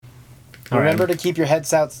Remember to keep your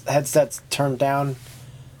headsets turned down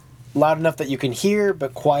loud enough that you can hear,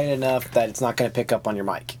 but quiet enough that it's not going to pick up on your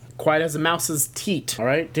mic. Quiet as a mouse's teat. All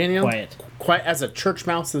right, Daniel? Quiet. Quiet as a church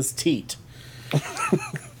mouse's teat.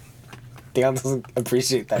 Dion doesn't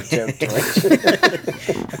appreciate that joke,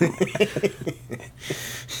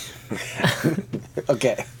 George.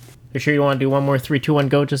 Okay. You sure you want to do one more 3, 2, 1,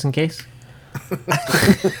 go just in case?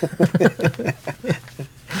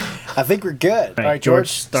 I think we're good. All right, George,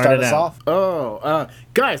 George, start start it us out. off.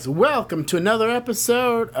 Guys, welcome to another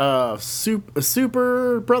episode of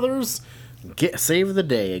Super Brothers Save the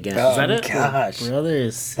Day again. Is that it? Gosh,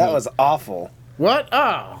 Brothers. that was awful. What?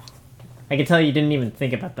 Oh, I can tell you didn't even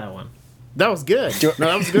think about that one. that was good. No,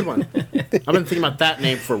 that was a good one. I've been thinking about that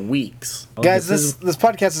name for weeks. Guys, this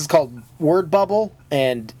podcast is called Word Bubble,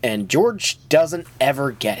 and George doesn't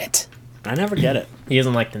ever get it. I never get it. He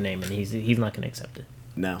doesn't like the name, and he's not going to accept it.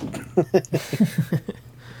 No.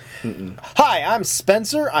 Hi, I'm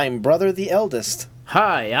Spencer. I'm brother the eldest.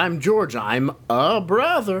 Hi, I'm George. I'm a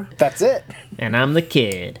brother. That's it. And I'm the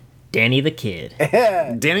kid. Danny the kid.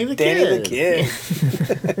 Danny the Danny Kid.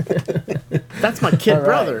 the kid. That's my kid All right.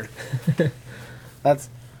 brother. That's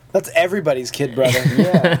everybody's kid brother.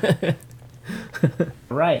 Yeah.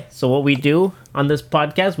 Right. So what we do on this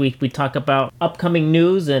podcast, we talk about upcoming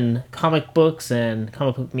news and comic books and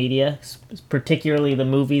comic book media, particularly the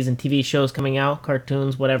movies and TV shows coming out,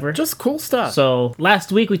 cartoons, whatever. Just cool stuff. So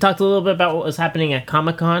last week we talked a little bit about what was happening at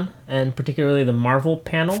Comic-Con and particularly the Marvel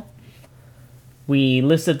panel. We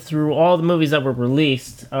listed through all the movies that were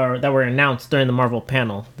released or that were announced during the Marvel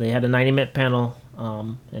panel. They had a 90-minute panel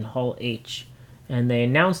in Hall H, and they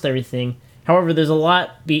announced everything. However, there's a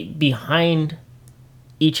lot behind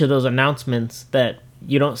each of those announcements that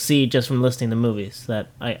you don't see just from listing the movies that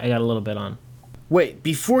I got a little bit on. Wait,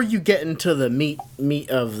 before you get into the meat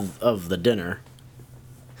of the dinner,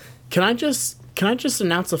 can I just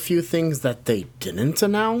announce a few things that they didn't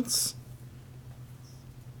announce?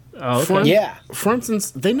 Oh, okay. Yeah. For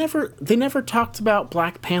instance, they never talked about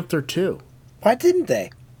Black Panther 2. Why didn't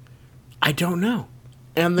they? I don't know.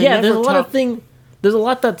 And they Yeah, never there's a lot of thing. There's a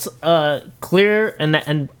lot that's clear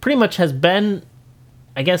and pretty much has been,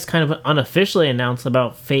 I guess, kind of unofficially announced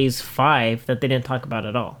about Phase 5 that they didn't talk about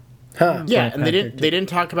at all. Huh. Yeah, Black and they Panther didn't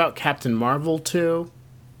talk about Captain Marvel 2.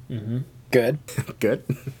 Good. Good.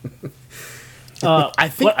 I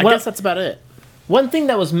I guess that's about it. One thing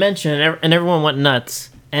that was mentioned, and everyone went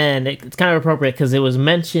nuts, and it's kind of appropriate because it was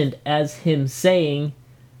mentioned as him saying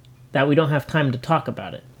that we don't have time to talk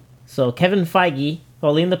about it. So Kevin Feige,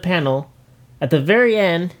 while in the panel, at the very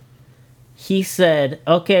end, he said,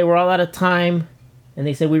 okay, we're all out of time. And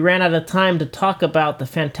they said, we ran out of time to talk about the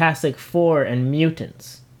Fantastic Four and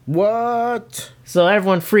mutants. What? So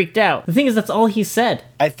everyone freaked out. The thing is, that's all he said.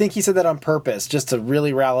 I think he said that on purpose, just to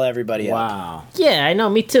really rile everybody up. Wow. Yeah, I know,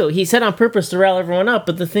 me too. He said on purpose to rile everyone up,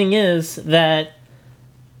 but the thing is that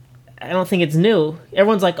I don't think it's new.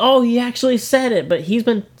 Everyone's like, oh, he actually said it, but he's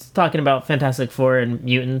been talking about Fantastic Four and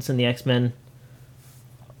mutants and the X-Men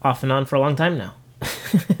off and on for a long time now.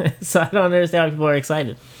 So I don't understand why people are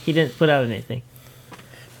excited. He didn't put out anything.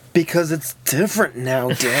 Because it's different now,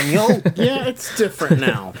 Daniel. Yeah, it's different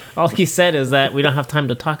now. All he said is that we don't have time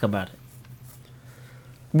to talk about it.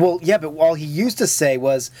 Well, yeah, but all he used to say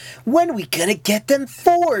was, when we gonna get them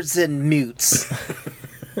fours and mutes?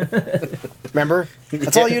 Remember?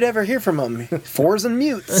 That's all you'd ever hear from him. Fours and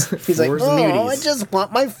mutes. He's like, Fours and oh, I muties." just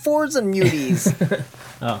want my fours and muties.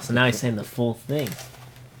 Oh, so now he's saying the full thing.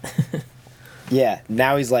 Yeah,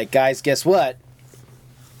 now he's like, guys, guess what?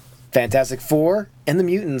 Fantastic Four and the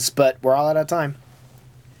mutants, but we're all out of time.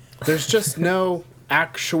 There's just no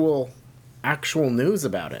actual news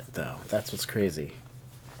about it, though. That's what's crazy.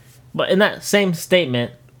 But in that same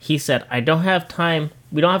statement, he said, we don't have time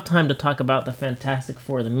to talk about the Fantastic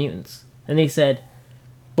Four, the mutants. And he said,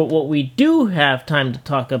 but what we do have time to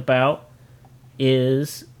talk about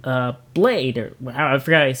is Blade, or I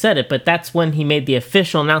forgot how he said it, but that's when he made the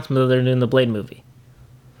official announcement that they're doing the Blade movie.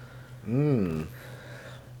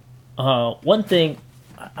 One thing,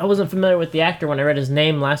 I wasn't familiar with the actor when I read his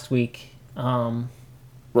name last week.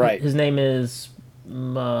 Right. His name is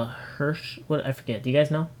Mahersh. What, I forget. Do you guys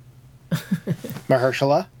know?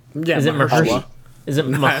 Mahershala? Yeah, Is it Mahershala. Mahershala? Is it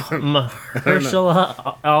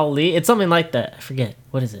Mahershala Ali? It's something like that. I forget.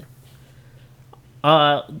 What is it?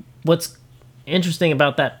 What's interesting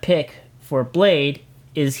about that pick for Blade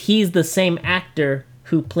is he's the same actor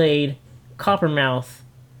who played Coppermouth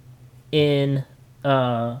in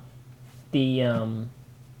the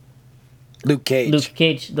Luke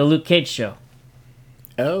Cage. the Luke Cage show.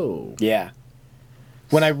 Oh. Yeah.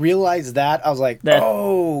 When I realized that, I was like, That-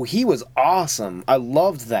 oh, he was awesome. I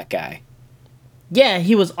loved that guy. Yeah,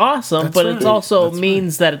 he was awesome, That's but right. it also That's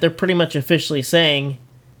means that they're pretty much officially saying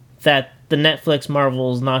that the Netflix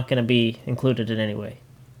Marvel is not going to be included in any way.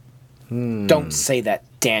 Don't say that,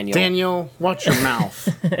 Daniel. Daniel, watch your mouth.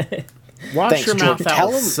 Watch Thanks, your George. mouth out.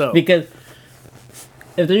 Tell him- So, Because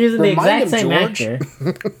if they're using the Remind exact him, same George.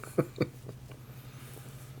 actor,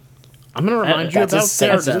 I'm going to remind you That's a about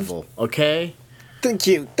sensitive- Daredevil, okay? Thank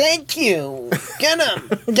you. Get him.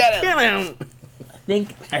 Get him.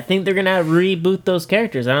 I think they're going to reboot those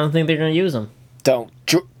characters. I don't think they're going to use them. Don't.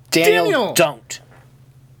 Daniel, Daniel! don't.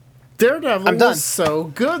 Daredevil I'm done. was so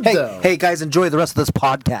good, Hey, though. hey, guys, enjoy the rest of this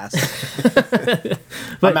podcast.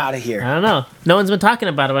 I'm out of I here. don't know. No one's been talking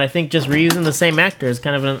about it, but I think just reusing the same actor is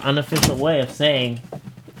kind of an unofficial way of saying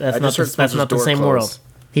that's not just heard that's Spencer's not the door same close. world.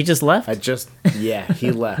 He just left? Yeah,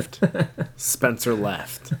 he left. Spencer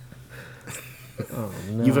left.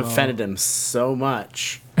 You've offended him so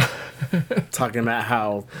much. Talking about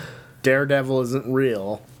how Daredevil isn't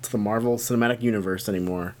real to the Marvel Cinematic Universe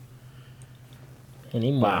anymore.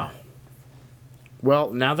 Anymore. Wow.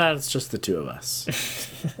 Well, now that it's just the two of us,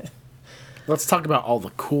 let's talk about all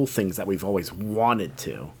the cool things that we've always wanted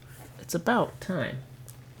to. It's about time.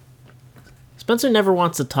 Spencer never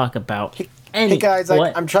wants to talk about any. Hey guys,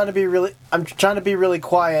 what? I'm trying to be really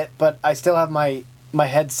quiet, but I still have my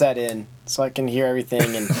headset in so I can hear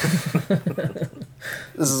everything and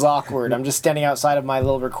this is awkward. I'm just standing outside of my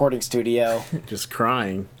little recording studio. Just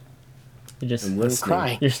crying You're just and I'm listening.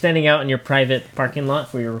 crying. you're standing out in your private parking lot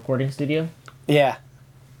for your recording studio. Yeah.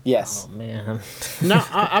 Yes. Oh man, No,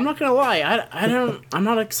 I'm not gonna lie. I'm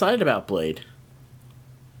not excited about Blade.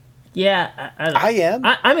 yeah, I am.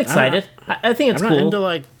 I'm excited. I think it's I'm not cool. into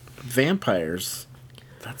like vampires.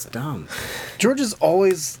 That's dumb. George is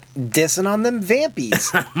always dissing on them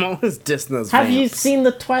vampies. I'm always dissing those. Have you vamps. seen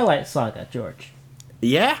the Twilight Saga, George?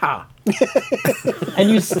 Yeah. And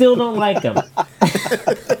you still don't like them.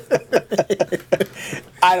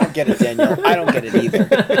 I don't get it, Daniel. I don't get it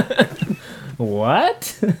either.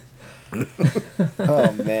 What?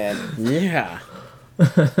 Oh man. Yeah.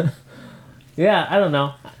 Yeah, I don't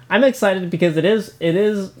know. I'm excited because it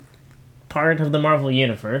is part of the Marvel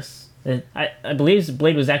universe. I believe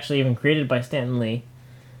Blade was actually even created by Stan Lee.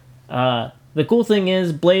 The cool thing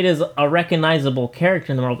is Blade is a recognizable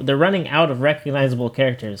character in the Marvel. They're running out of recognizable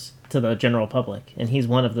characters to the general public, and he's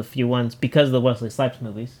one of the few ones because of the Wesley Snipes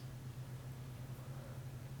movies.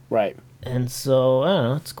 Right. And so I don't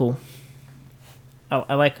know, it's cool.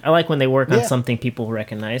 I like when they work on Yeah. something people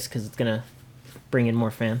recognize because it's gonna bring in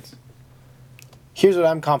more fans. Here's what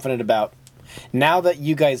I'm confident about. Now that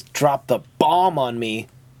you guys dropped the bomb on me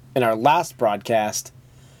in our last broadcast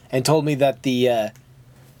and told me that the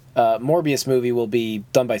Morbius movie will be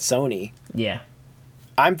done by Sony, Yeah.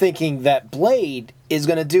 I'm thinking that Blade is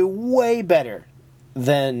going to do way better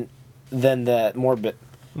than the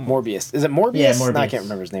Morbius. Is it Morbius? Yeah, No, I Morbius. can't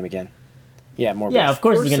remember his name again. Yeah, Morbius. Yeah, of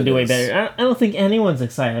course course it's gonna it do way is. better. I don't think anyone's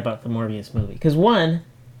excited about the Morbius movie because one,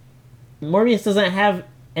 Morbius doesn't have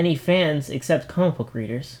any fans except comic book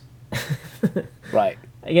readers. Right.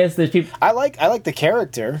 I guess there's people. I like the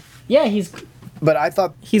character, Yeah, he's but I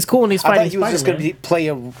thought cool and he's I fighting thought he was just going Spider-Man. to play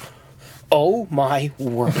a. Oh my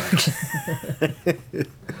word!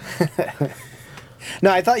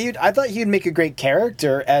 No, I thought he'd make a great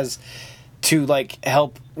character as to like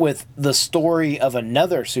help with the story of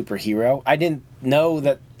another superhero. I didn't know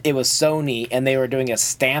that it was Sony and they were doing a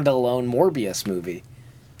standalone Morbius movie.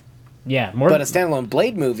 Yeah, But a standalone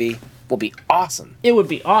Blade movie will be awesome. it would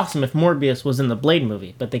be awesome if Morbius was in the Blade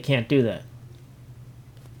movie, but they can't do that.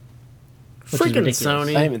 Which is Freaking ridiculous. I Sony.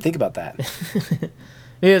 didn't even think about that.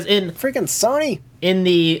 Because in Freaking Sony!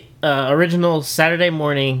 the original Saturday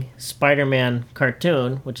morning Spider-Man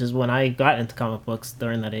cartoon, which is when I got into comic books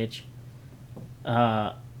during that age,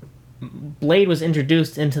 Blade was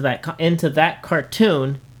introduced into that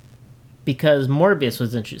cartoon because Morbius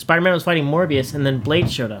was introduced. Spider-Man was fighting Morbius, and then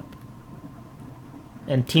Blade showed up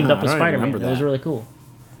and teamed Oh, up with I don't even Spider-Man. It remember was that. really cool.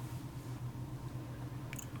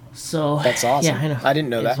 So That's awesome. Yeah, I know. I didn't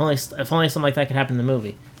know that. If only something like that could happen in the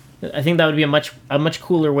movie. I think that would be a much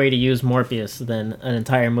cooler way to use Morbius than an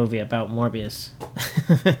entire movie about Morbius,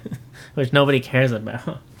 which nobody cares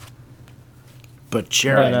about. But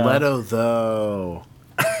Jared But, Leto, though.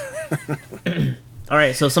 All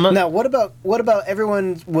right, so some of Now, what about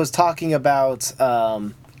everyone was talking about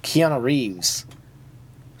Keanu Reeves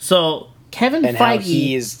Kevin and how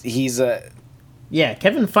Feige. he's a Yeah,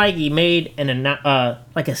 Kevin Feige made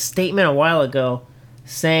like a statement a while ago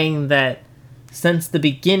saying that since the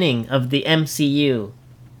beginning of the MCU,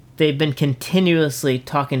 they've been continuously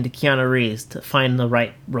talking to Keanu Reeves to find the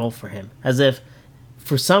right role for him. As if,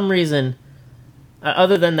 for some reason,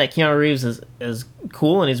 other than that, Keanu Reeves is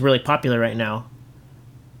cool and he's really popular right now.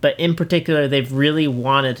 But in particular, they've really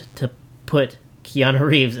wanted to put Keanu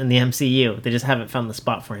Reeves in the MCU. They just haven't found the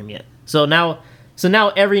spot for him yet. So now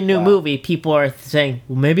every new movie, people are saying,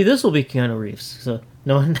 well, maybe this will be Keanu Reeves. So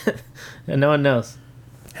no one knows.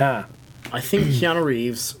 Huh. I think Keanu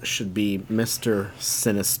Reeves should be Mr.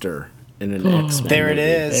 Sinister in an X-Men There it movie.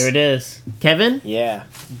 is. There it is. Kevin? Yeah.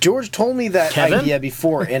 George told me that Kevin? idea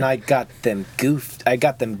before, and I got them goofed. I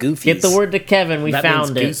got them goofies. Get the word to Kevin. We That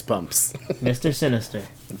found it. means Goosebumps. Mr. Sinister.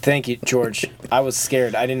 Thank you, George. I was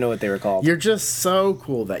scared. I didn't know what they were called. You're just so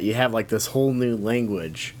cool that you have like this whole new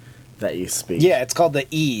language that you speak. Yeah, it's called the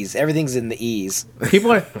E's. Everything's in the E's.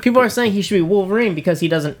 People are saying he should be Wolverine because he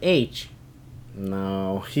doesn't age.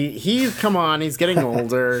 No, he come on, he's getting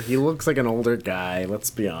older. He looks like an older guy, let's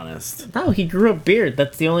be honest. No, he grew a beard.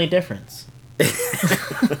 That's the only difference.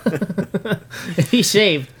 If he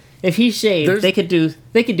shaved, There's- they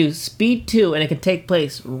could do Speed 2 and it could take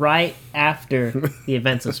place right after the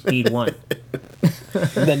events of Speed 1.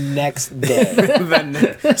 The next day.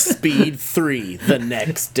 Then Speed 3 the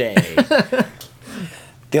next day.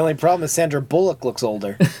 The only problem is Sandra Bullock looks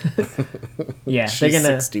older. Yeah, She's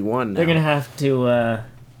 61 now. they're gonna have to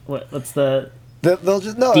what's the They'll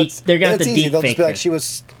just no. They're gonna have it's to easy. They'll deep just be fake like her. she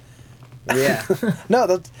was. Yeah.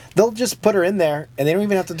 No, they'll just put her in there, and they don't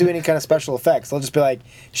even have to do any kind of special effects. They'll just be like,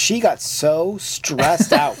 she got so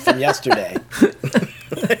stressed out from yesterday.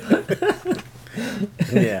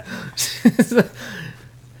 Yeah.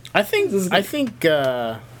 I think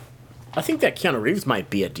that Keanu Reeves might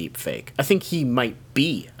be a deep fake. I think he might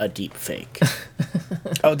be a deep fake.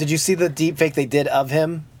 Oh, did you see the deep fake they did of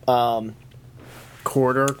him?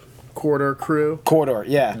 Quarter crew. Corridor,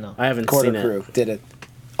 yeah. No. I haven't Corridor seen it. crew did it.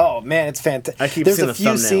 Oh man, it's fantastic. I keep There's seeing a the few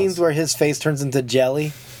thumbnails. scenes where his face turns into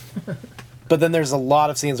jelly, but then there's a lot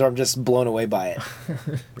of scenes where I'm just blown away by it.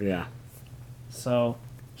 Yeah. So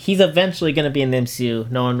he's eventually gonna be in the MCU.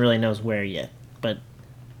 No one really knows where yet, but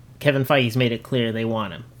Kevin Feige's made it clear they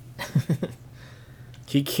want him.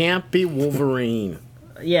 He can't be Wolverine.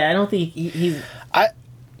 Yeah, I don't think he I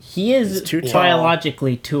is He's too tall.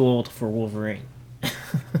 biologically too old for Wolverine.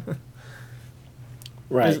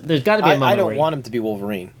 right. There's got to be a moment I don't where want him to be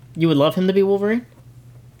Wolverine. you would love him to be Wolverine.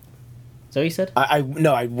 Is that what you said?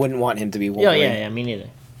 No, I wouldn't want him to be Yeah, Wolverine. yeah, me neither.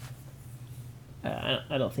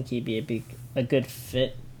 I don't think he'd be a good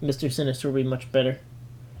fit. Mr. Sinister would be much better.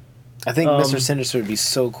 I think Um, Mr. Sinister would be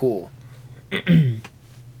so cool.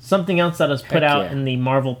 Something else that was put Heck out yeah. in the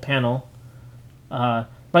Marvel panel.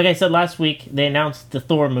 Like I said last week, they announced the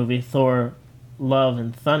Thor movie, Thor: Love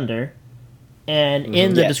and Thunder, and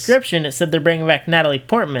in the Yes. description it said they're bringing back Natalie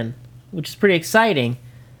Portman, which is pretty exciting.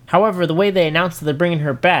 However, the way they announced that they're bringing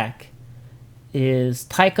her back is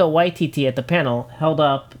Taika Waititi at the panel held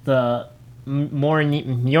up the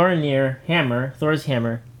Mjolnir hammer, Thor's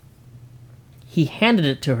hammer. He handed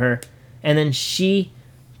it to her, and then she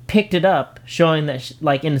picked it up, showing that,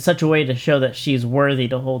 like, in such a way to show that she's worthy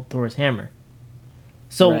to hold Thor's hammer.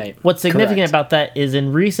 So, Right. what's significant Correct. about that is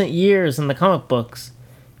in recent years in the comic books,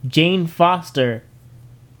 Jane Foster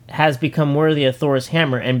has become worthy of Thor's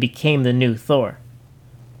hammer and became the new Thor.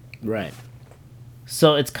 Right.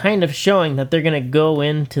 So it's kind of showing that they're gonna go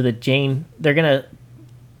into the Jane. They're gonna,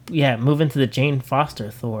 move into the Jane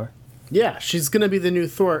Foster Thor. Yeah, she's gonna be the new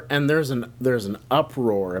Thor, and there's an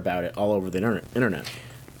uproar about it all over the internet.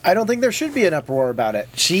 I don't think there should be an uproar about it.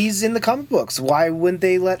 She's in the comic books. Why wouldn't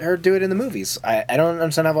they let her do it in the movies? I don't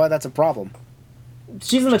understand why that's a problem.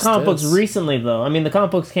 She's in the Just comic books is. recently, though. I mean, the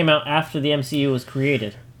comic books came out after the MCU was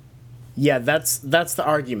created. Yeah, that's the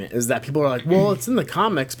argument, is that people are like, well, it's in the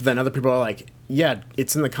comics, but then other people are like, yeah,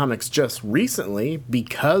 it's in the comics just recently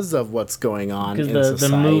because of what's going on in Because the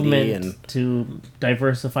society movement and to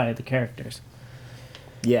diversify the characters.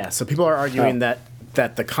 yeah, so people are arguing Oh.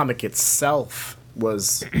 that the comic itself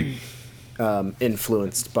was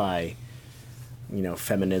influenced by,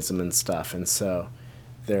 feminism and stuff, and so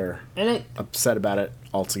they're And it upset about it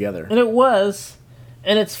altogether. and it was,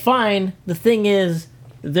 and it's fine. The thing is,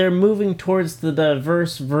 they're moving towards the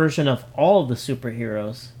diverse version of all of the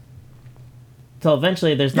superheroes. So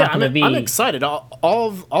eventually, there's Yeah, not going to be. I'm excited. All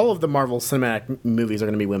of the Marvel cinematic movies are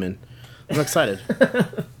going to be women. I'm excited.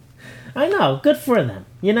 I know, good for them.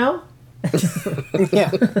 You know.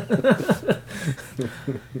 Yeah.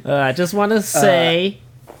 I just want to say,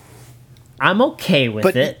 I'm okay with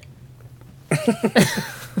but- it.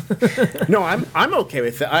 No, I'm okay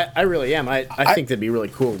with it. I really am. I think that'd be really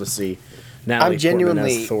cool to see Natalie Portman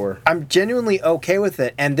as Thor. I'm genuinely okay with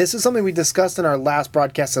it. And this is something we discussed in our last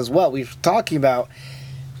broadcast as well. We were talking about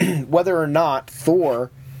whether or not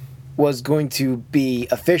Thor was going to be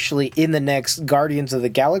officially in the next Guardians of the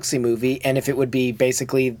Galaxy movie, and if it would be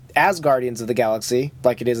basically as Guardians of the Galaxy,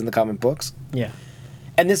 like it is in the comic books. Yeah.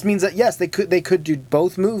 And this means that yes, they could do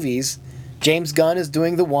both movies. James Gunn is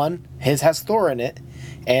doing the one, his has Thor in it,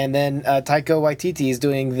 and then Taika Waititi is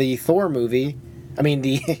doing the Thor movie. I mean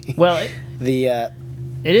Well, the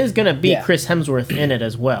it is going to be Yeah. Chris Hemsworth in it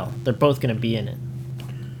as well. They're both going to be in it.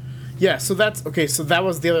 Yeah, so that's okay. So that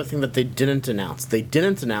was the other thing that they didn't announce. They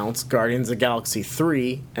didn't announce Guardians of the Galaxy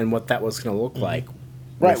 3 and what that was going to look like.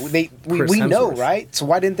 right. with We Chris know, Hemsworth. right? So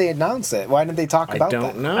why didn't they announce it? Why didn't they talk I about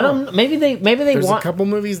don't that? know. I don't. Maybe they There's want a couple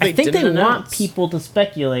movies they I think didn't they want announce. people to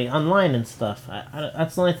speculate online and stuff.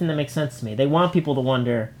 That's the only thing that makes sense to me. They want people to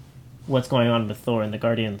wonder what's going on with Thor and the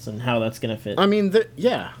Guardians and how that's going to fit. I mean,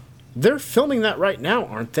 they're filming that right now,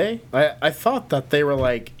 aren't they? I thought that they were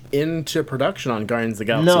like into production on Guardians of the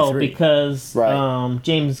Galaxy No, 3. because Right.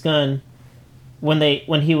 James Gunn, when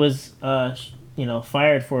he was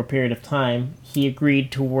fired for a period of time, he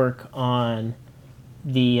agreed to work on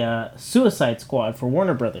the Suicide Squad for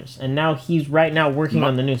Warner Brothers, and now he's right now working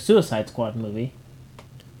on the new Suicide Squad movie.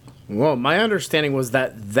 Well, my understanding was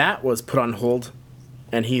that was put on hold,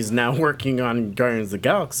 and he's now working on Guardians of the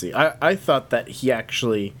Galaxy. I thought that he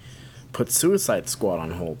actually put Suicide Squad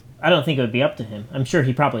on hold. I don't think it would be up to him. I'm sure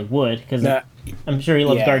he probably would, because Nah, I'm sure he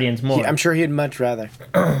loves yeah. Guardians more. I'm sure he'd much rather.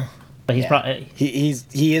 but he's Yeah. probably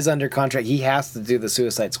He is under contract. He has to do the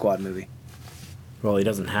Suicide Squad movie. Well, he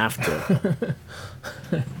doesn't have to.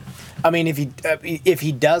 I mean, if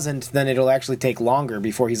he doesn't, then it'll actually take longer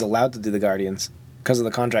before he's allowed to do the Guardians because of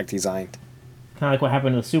the contract he signed. kind of like what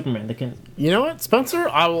happened with Superman. They couldn't You know what, Spencer?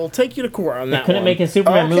 I will take you to court on that couldn't one. make a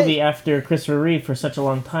Superman Okay. movie after Christopher Reeve for such a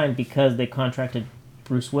long time because they contracted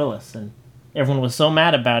Bruce Willis, and everyone was so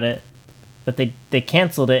mad about it that they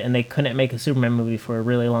canceled it and they couldn't make a Superman movie for a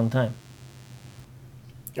really long time.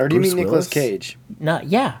 Or do you Bruce mean Nicolas Willis? Cage? Not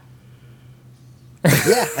yeah.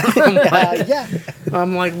 Yeah, yeah.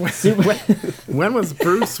 I'm like, when was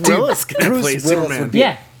Bruce Willis going to Bruce play Willis Superman? would be-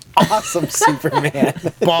 Yeah. Awesome Superman.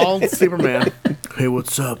 Bald Superman. Hey,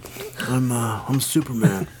 what's up? I'm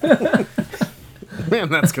Superman. Man,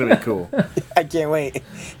 that's gonna be cool. I can't wait.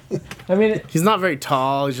 I mean, it He's not very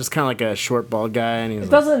tall. He's just kind of like a short, bald guy, and he's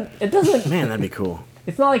like, doesn't. man, that'd be cool.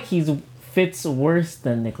 It's not like he's fits worse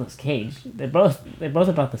than Nicolas Cage. They're both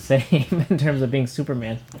about the same in terms of being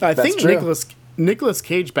Superman. I That's think true. Nicolas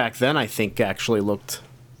Cage back then, I think, actually looked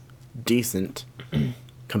decent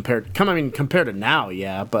compared to now.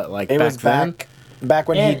 Yeah, but like It back was then, back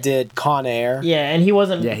when he And- did Con Air. Yeah, and he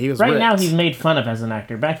wasn't. Yeah, he was Right now, ripped. he's made fun of as an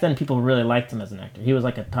actor. Back then, people really liked him as an actor. He was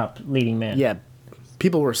like a top leading man. yeah,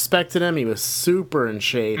 people respected him. He was super in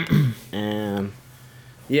shape, and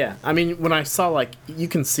yeah, I mean, when I saw like you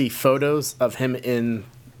can see photos of him in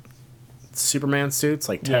Superman suits,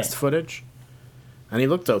 like test Yeah. footage, and he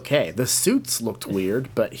looked okay. The suits looked weird,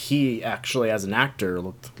 but he actually, as an actor,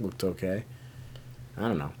 looked okay. I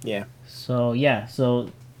don't know. Yeah. So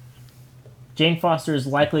Jane Foster is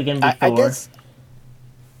likely going to be I Thor. guess.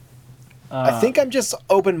 I think I'm just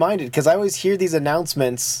open minded because I always hear these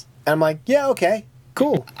announcements and I'm like, yeah, okay,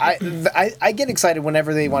 cool. I get excited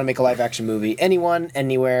whenever they want to make a live action movie. Anyone,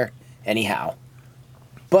 anywhere, anyhow.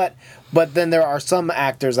 But then there are some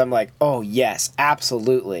actors I'm like, oh yes,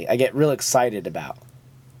 absolutely. I get real excited about.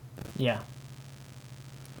 Yeah.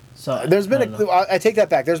 So There's been I don't know. I take that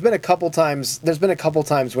back. There's been a couple times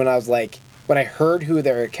when I was like, when I heard who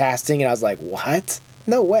they were casting and I was like, what?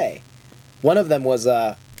 No way. One of them was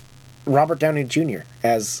Robert Downey Jr.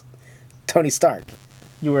 as Tony Stark.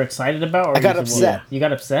 You were excited about? Or I got you said, upset. You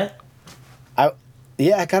got upset? I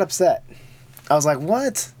got upset. I was like,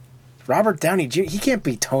 what? Robert Downey Jr. He can't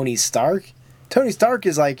be Tony Stark. Tony Stark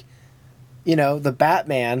is like, the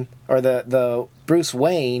Batman or the Bruce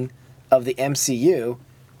Wayne of the MCU.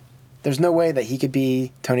 There's no way that he could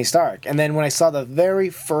be Tony Stark. And then when I saw the very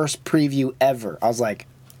first preview ever, I was like,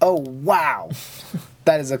 oh, wow.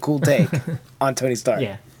 That is a cool take on Tony Stark.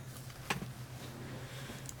 Yeah.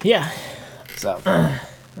 Yeah, So,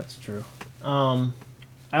 that's true. I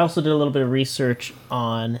also did a little bit of research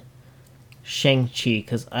on Shang-Chi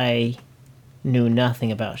because I knew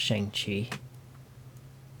nothing about Shang-Chi.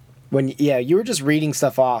 you were just reading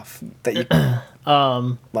stuff off that you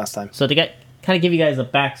last time. So to kind of give you guys a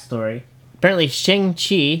backstory, apparently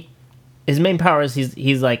Shang-Chi, his main power is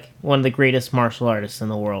he's like one of the greatest martial artists in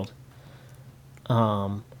the world.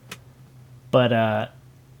 But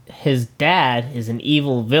his dad is an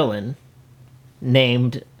evil villain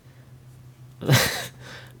named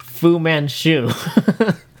Fu Manchu.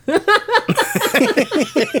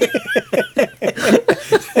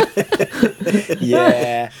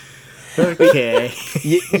 Yeah. Okay.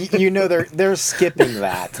 You know they're skipping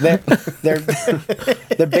that.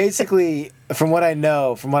 They're basically, from what I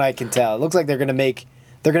know, from what I can tell, it looks like they're gonna make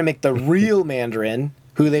the real Mandarin,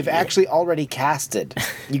 who they've actually already casted.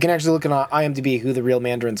 You can actually look on IMDb who the real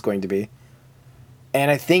Mandarin's going to be,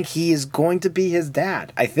 and I think he is going to be his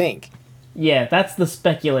dad. I think. Yeah, that's the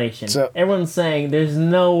speculation. So everyone's saying there's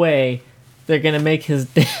no way they're gonna make his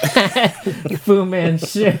dad Fu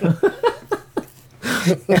Manchu.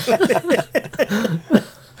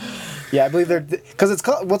 Yeah, I believe they're, because it's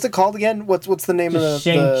called, what's it called again? What's the name of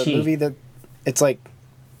the movie that it's like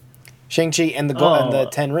Shang-Chi and the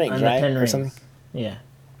Ten Rings, and right? The 10 or Rings. something. Yeah.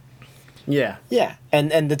 Yeah. Yeah,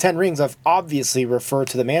 and the Ten Rings of obviously refer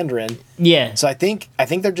to the Mandarin. Yeah. So I think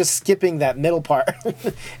they're just skipping that middle part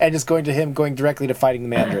and just going to him going directly to fighting the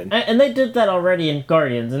Mandarin. And they did that already in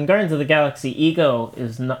Guardians. In Guardians of the Galaxy, Ego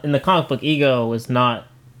is not, in the comic book, Ego was not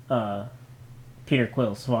Peter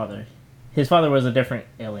Quill's father. His father was a different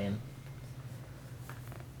alien.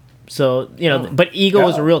 So, but Ego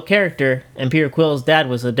was a real character, and Peter Quill's dad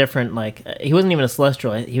was a different, he wasn't even a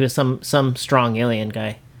Celestial. He was some strong alien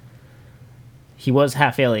guy. He was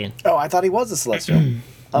half alien. Oh, I thought he was a Celestial. Okay.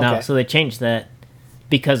 No, so they changed that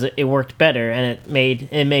because it worked better, and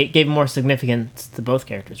it gave more significance to both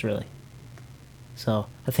characters, really. So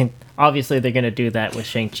I think obviously they're gonna do that with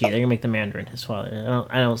Shang-Chi. They're gonna make the Mandarin his father.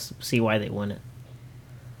 I don't see why they wouldn't.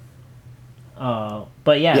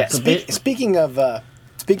 But yeah. Yeah. So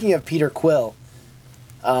Speaking of Peter Quill,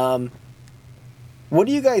 what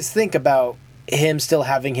do you guys think about him still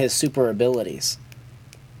having his super abilities?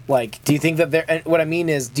 Like, do you think that what I mean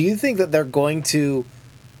is, do you think that they're going to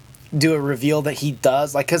do a reveal that he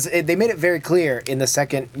does? Like, because they made it very clear in the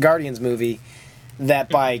second Guardians movie that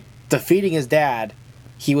by defeating his dad,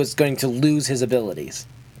 he was going to lose his abilities.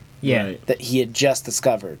 yeah. Right. That he had just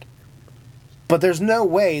discovered. But there's no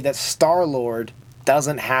way that Star-Lord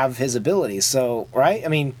doesn't have his abilities. So, right? I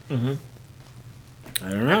mean, I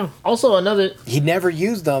don't know. Also, another he never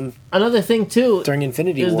used them thing too during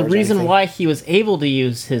Infinity is War. the reason why he was able to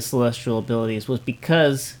use his celestial abilities was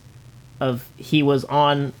because of he was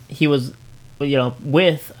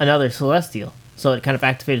with another celestial, so it kind of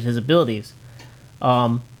activated his abilities.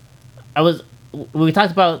 We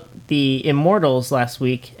talked about the Immortals last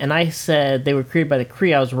week, and I said they were created by the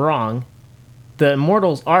Kree. I was wrong. The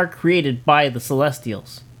Immortals are created by the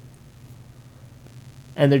Celestials.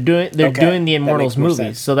 And they're doing the Immortals more movies,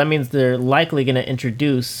 sense. so that means they're likely going to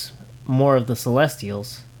introduce more of the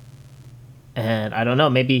Celestials. And I don't know,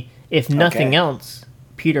 maybe if nothing else,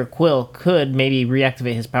 Peter Quill could maybe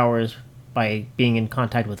reactivate his powers by being in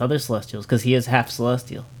contact with other Celestials, because he is half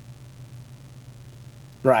Celestial.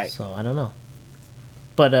 Right. So I don't know,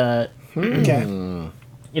 but Okay.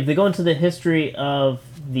 if they go into the history of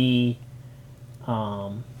the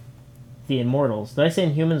Immortals, did I say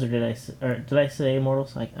Inhumans or did I say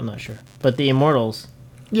Immortals? I'm not sure, but the Immortals.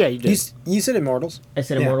 Yeah, you did. You said Immortals. I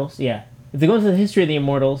said Yeah. Immortals. Yeah. If they go into the history of the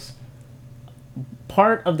Immortals,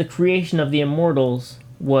 part of the creation of the Immortals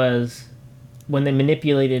was when they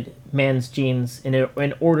manipulated man's genes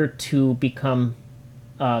in order to become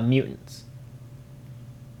mutants.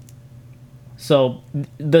 So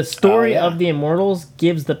the story of the Immortals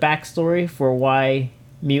gives the backstory for why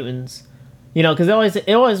mutants, because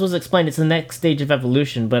it always was explained it's the next stage of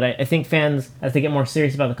evolution. But I think fans, as they get more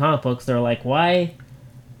serious about the comic books, they're like, why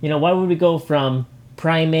would we go from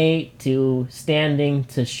primate to standing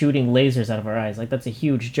to shooting lasers out of our eyes? Like, that's a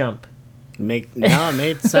huge jump. It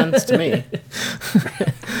made sense to me.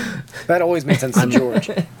 That always made sense to George.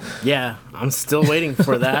 Yeah, I'm still waiting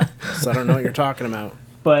for that, so I don't know what you're talking about.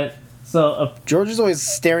 But so George is always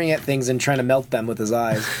staring at things and trying to melt them with his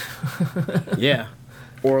eyes. Yeah.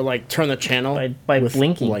 Or, turn the channel. By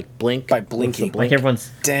blinking. Blink. By blinking. with the blink. like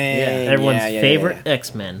everyone's Dang. favorite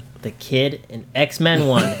X-Men, the kid in X-Men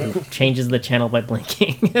 1 who changes the channel by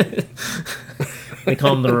blinking. They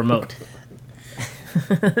call him the remote.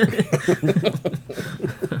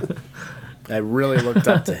 I really looked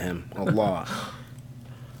up to him a lot.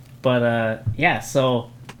 But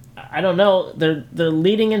so I don't know. They're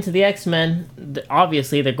leading into the X-Men.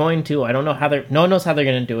 Obviously, they're going to. I don't know how no one knows how they're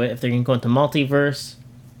going to do it. If they're going to go into multiverse,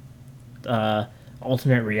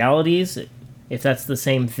 alternate realities, if that's the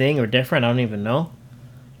same thing or different, I don't even know.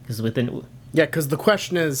 Because because the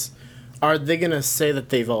question is, are they going to say that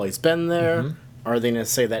they've always been there? Mm-hmm. Are they going to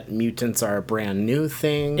say that mutants are a brand new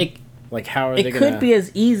thing? How are they going to? It could be as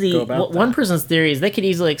easy. go about One that? person's theory is they could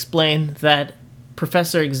easily explain that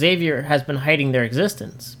Professor Xavier has been hiding their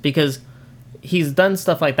existence because he's done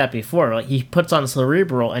stuff like that before. Like, he puts on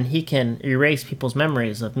Cerebral and he can erase people's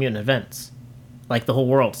memories of mutant events, like the whole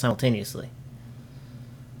world simultaneously.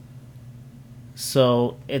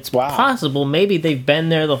 So it's Wow. possible maybe they've been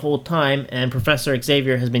there the whole time, and Professor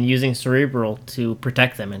Xavier has been using Cerebral to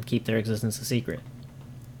protect them and keep their existence a secret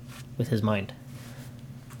with his mind.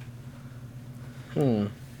 I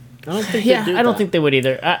don't think Yeah, they do I don't that. think they would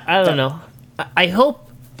either. I don't know. I hope.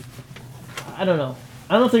 I don't know.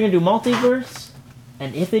 I don't know if they're gonna do multiverse,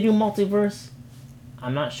 and if they do multiverse,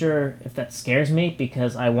 I'm not sure if that scares me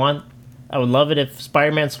because I would love it if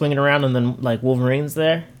Spider-Man's swinging around and then like Wolverine's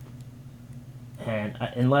there, and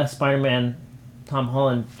unless Spider-Man, Tom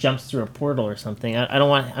Holland jumps through a portal or something, I don't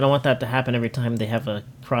want that to happen every time they have a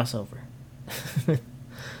crossover.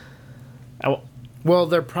 Well,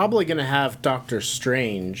 they're probably going to have Doctor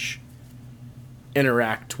Strange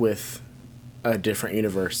interact with a different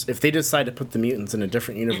universe. If they decide to put the mutants in a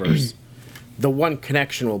different universe, the one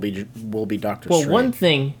connection will be Doctor Well, Strange. one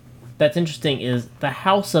thing that's interesting is the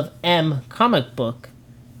House of M comic book.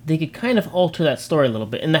 They could kind of alter that story a little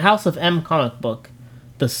bit. In the House of M comic book,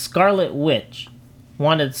 the Scarlet Witch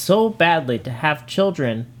wanted so badly to have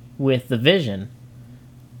children with the Vision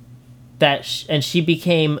that and she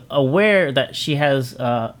became aware that she has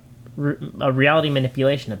a reality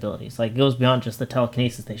manipulation abilities. Like, it goes beyond just the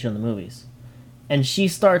telekinesis they show in the movies. And she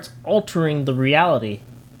starts altering the reality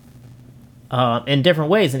in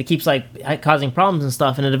different ways, and it keeps like causing problems and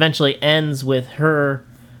stuff, and it eventually ends with her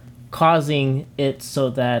causing it so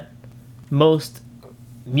that most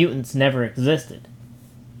mutants never existed.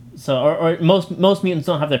 So, or most mutants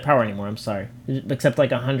don't have their power anymore. I'm sorry, except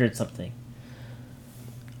like 100 something.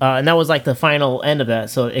 And that was like the final end of that.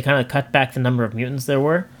 So it kind of cut back the number of mutants there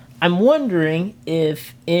were. I'm wondering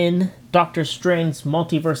if in Doctor Strange's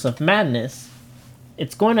Multiverse of Madness,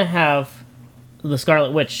 it's going to have the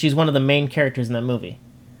Scarlet Witch. She's one of the main characters in that movie.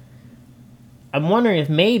 I'm wondering if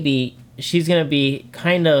maybe she's going to be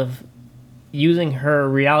kind of using her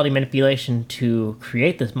reality manipulation to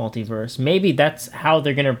create this multiverse. Maybe that's how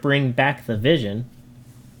they're going to bring back the Vision.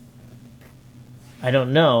 I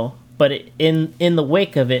don't know. But in the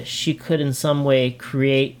wake of it, she could in some way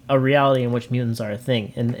create a reality in which mutants are a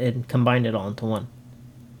thing and combine it all into one.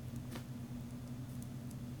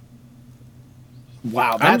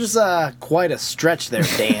 Wow, that's quite a stretch there,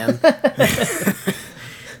 Dan.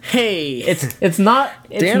 Hey, It's not.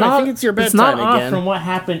 It's Dan, not, I think it's your It's not bedtime off again. from what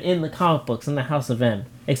happened in the comic books in the House of M.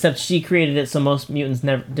 Except she created it so most mutants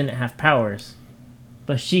didn't have powers,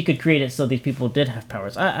 but she could create it so these people did have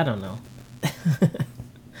powers. I don't know.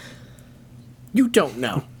 you don't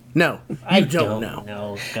know. No, you don't know.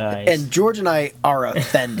 No, guys. And George and I are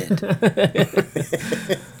offended.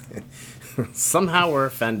 Somehow we're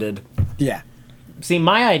offended. Yeah. See,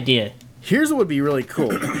 my idea. Here's what would be really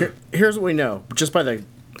cool. Here's what we know, just by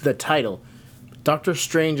the title. Doctor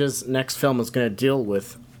Strange's next film is going to deal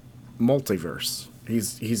with multiverse.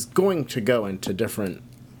 He's going to go into different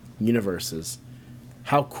universes.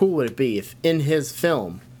 How cool would it be if in his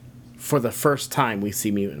film, for the first time, we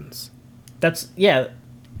see mutants? That'd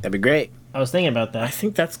be great. I was thinking about that. I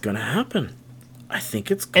think that's going to happen. I think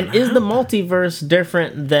it's going And to is happen. the multiverse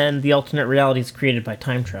different than the alternate realities created by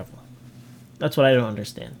time travel? That's what I don't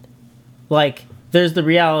understand. Like, there's the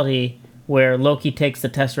reality where Loki takes the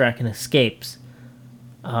Tesseract and escapes.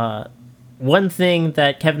 Another thing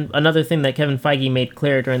that Kevin Feige made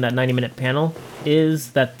clear during that 90-minute panel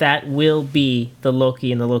is that will be the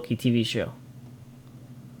Loki in the Loki TV show.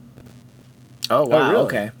 Oh, wow. really?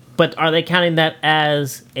 Okay. But are they counting that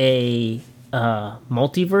as a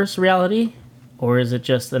multiverse reality? Or is it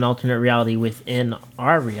just an alternate reality within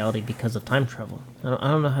our reality because of time travel? I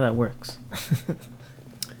don't know how that works.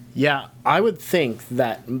 Yeah, I would think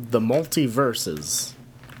that the multiverses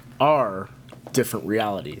are different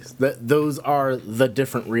realities. Those are the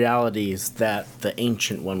different realities that the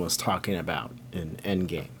Ancient One was talking about in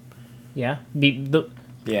Endgame. Yeah?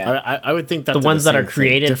 Yeah. I would think that The ones that are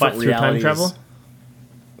created by through time travel?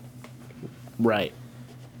 Right.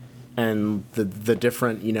 And the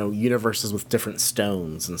different, universes with different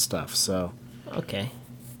stones and stuff. So Okay.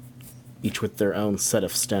 each with their own set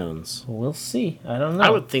of stones. We'll see. I don't know. I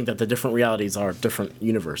would think that the different realities are different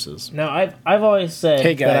universes. Now, I've always said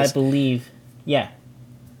Hey, that I guys. believe... Yeah.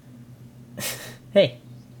 Hey.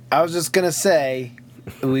 I was just gonna say,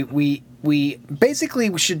 we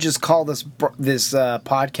basically should just call this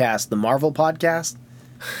podcast the Marvel Podcast.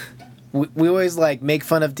 We always make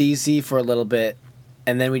fun of DC for a little bit,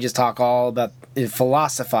 and then we just talk all about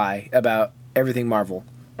philosophize about everything Marvel.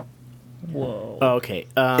 Whoa. Oh, okay.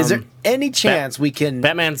 Is there any chance we can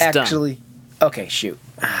Batman's done. actually? Okay, shoot.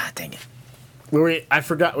 Dang it. I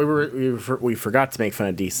forgot we forgot to make fun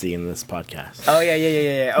of DC in this podcast. Oh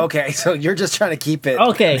yeah. Okay, so you're just trying to keep it.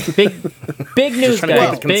 Okay, big news, trying to keep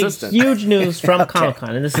guys. it Big, consistent. huge news from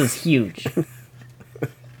Comic-Con, and this is huge.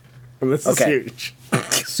 This is Okay. huge.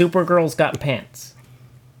 Supergirl's got pants.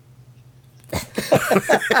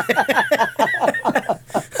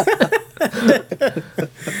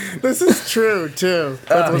 This is true too.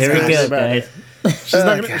 That's what's Here we crazy go, about it.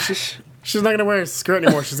 guys. She's not gonna wear a skirt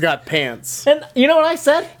anymore. She's got pants. And you know what I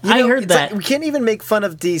said? I You know, heard it's like, that. we can't even make fun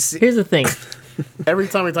of DC. Here's the thing. Every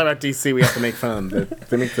time we talk about DC, we have to make fun of them.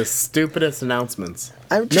 They make the stupidest announcements.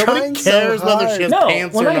 I'm Nobody trying cares so whether hard. she has No,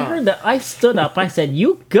 pants when or I not. heard that, I stood up. I said,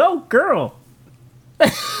 "You go, girl."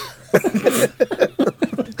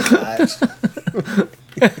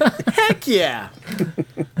 Heck yeah!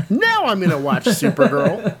 Now I'm gonna watch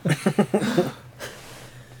Supergirl.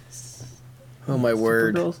 Oh my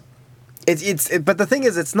word! Supergirls. But the thing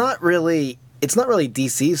is, it's not really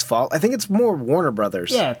DC's fault. I think it's more Warner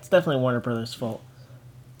Brothers. Yeah, it's definitely Warner Brothers' fault.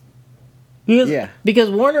 Because, Yeah. because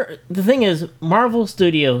Warner, the thing is, Marvel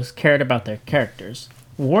Studios cared about their characters.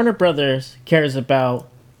 Warner Brothers cares about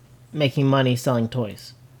making money selling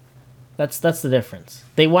toys. That's the difference.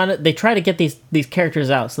 They try to get these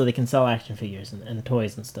characters out so they can sell action figures and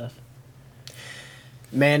toys and stuff.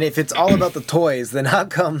 Man, if it's all about the toys, then how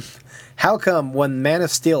come when Man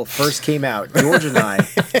of Steel first came out, George and I,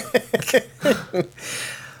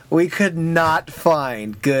 we could not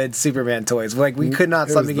find good Superman toys. Like, we could not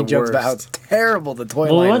It stop was making the jokes about how worst. terrible the toy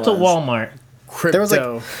Well, line we went to was. Walmart. Crypto, There was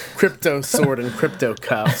like- crypto sword and crypto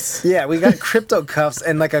cuffs. Yeah, we got crypto cuffs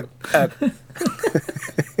and like a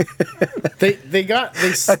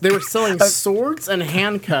They were selling swords and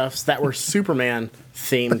handcuffs that were Superman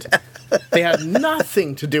themed. They had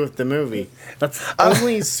nothing to do with the movie. That's the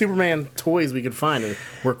only Superman toys we could find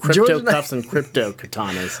were George crypto and I- cuffs and crypto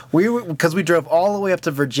katanas. because we drove all the way up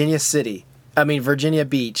to Virginia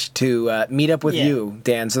Beach to meet up with Yeah. you,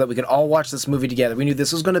 Dan, so that we could all watch this movie together. We knew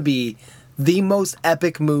this was going to be the most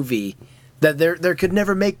epic movie that they could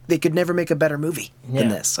never make a better movie than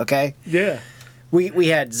Yeah. this. Okay, Yeah. we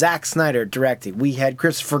had Zack Snyder directing, we had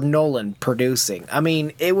Christopher Nolan producing. I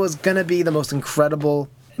mean, it was going to be the most incredible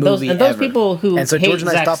movie And those ever. people who and so hate George and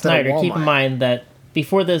I Zack stopped at a Snyder, keep in Walmart. mind that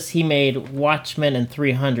before this, he made Watchmen and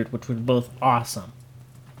 300, which were both awesome.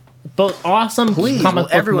 Both awesome Please, comic will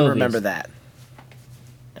book everyone movies. remember that?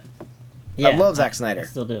 Yeah, I love Zack I Snyder.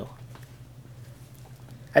 still do.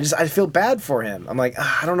 I feel bad for him. I'm like,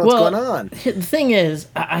 I don't know what's going on. The thing is,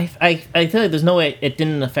 I feel like there's no way it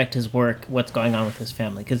didn't affect his work, what's going on with his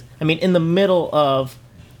family. Because, I mean, in the middle of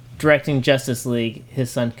directing Justice League, his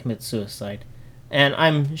son commits suicide. And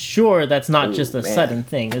I'm sure that's not just a man. sudden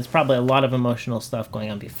thing. There's probably a lot of emotional stuff going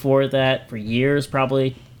on before that, for years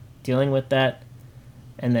probably, dealing with that.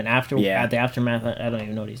 And then after Yeah. at the aftermath, I don't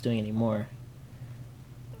even know what he's doing anymore.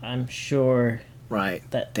 I'm sure Right.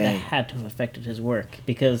 that Dang. had to have affected his work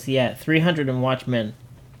because 300 and Watchmen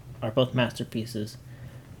are both masterpieces.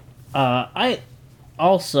 I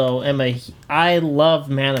also I love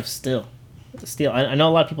Man of Steel. I know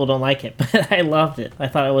a lot of people don't like it, but I loved it.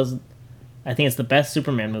 I think it's the best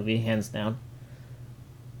Superman movie, hands down.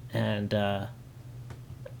 And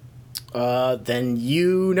Then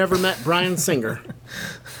you never met Bryan Singer.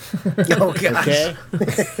 Oh gosh.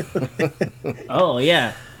 Okay. oh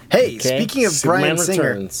yeah, Hey, Okay. speaking of Superman Bryan Singer,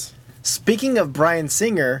 Returns. speaking of Bryan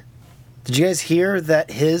Singer, did you guys hear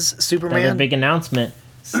that his another Superman? big announcement.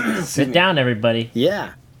 Sit down, everybody.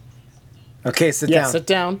 Yeah. Okay, sit Yeah, down. sit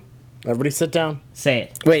down. Everybody sit down. Say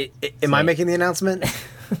it. Wait, am I Say it. making the announcement?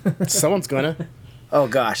 Someone's gonna. Oh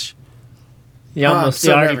gosh. You I'm almost so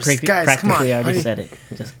you already nervous. Guys, come on. practically already I- said it.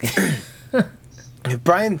 Just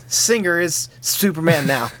Bryan Singer is Superman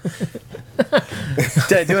now.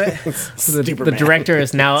 Did I do it? the director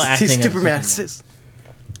is now acting He's as Superman.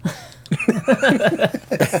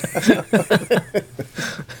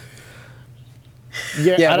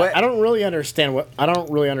 Yeah, Yeah, what- I don't really understand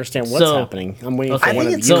what's So- happening. I'm waiting for I one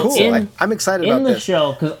think of it's you. So cool. in- I'm excited in about the this.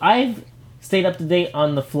 show because I've stayed up to date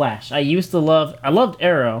on the Flash. I loved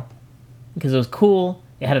Arrow because it was cool.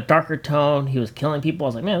 It had a darker tone. He was killing people. I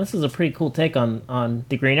was like, man, this is a pretty cool take on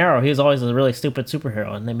the Green Arrow. He was always a really stupid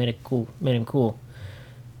superhero, and they made him cool.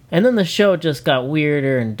 And then the show just got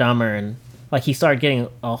weirder and dumber, and like he started getting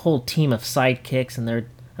a whole team of sidekicks, and I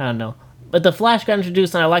don't know. But the Flash got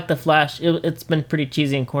introduced, and I like the Flash. It's been pretty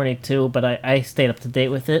cheesy and corny too, but I stayed up to date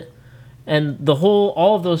with it. And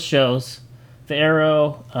all of those shows, the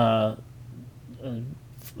Arrow,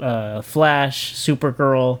 Flash,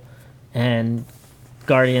 Supergirl, and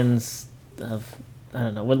Guardians of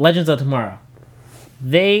Legends of Tomorrow,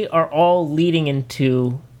 they are all leading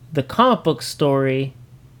into the comic book story,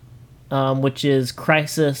 which is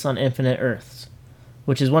Crisis on Infinite Earths,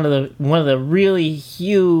 which is one of the really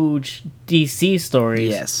huge DC stories.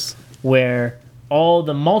 Yes. Where all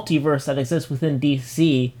the multiverse that exists within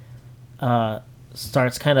DC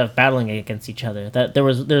starts kind of battling against each other. That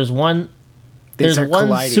there's one start one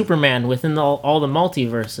colliding. Superman within all the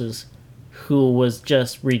multiverses who was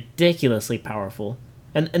just ridiculously powerful,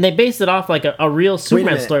 and they based it off like a real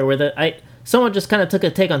Superman minute. story where someone just kind of took a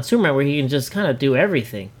take on Superman where he can just kind of do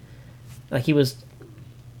everything, like he was.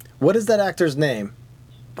 What is that actor's name?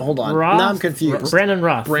 Hold on. Roth? Now I'm confused. Brandon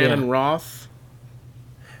Roth. Brandon yeah. Roth.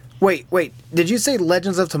 Wait. Did you say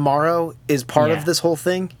Legends of Tomorrow is part Yeah. of this whole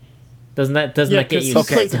thing? Doesn't that Yeah, get because you? he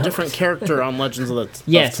plays a different character on Legends of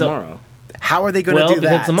Tomorrow. How are they going to Well, do because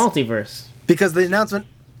that? it's a multiverse. Because the announcement,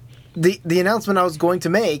 the announcement I was going to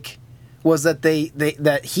make was that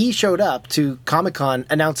that he showed up to Comic-Con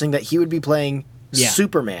announcing that he would be playing Yeah.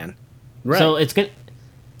 Superman. Right. So it's good.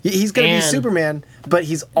 He's going to be And Superman, but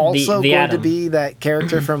he's also the going Atom. to be that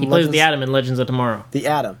character from He plays Legends. the Atom in Legends of Tomorrow. The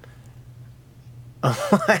Atom.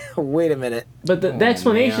 Wait a minute. But the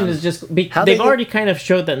explanation man. is just How they've they already kind of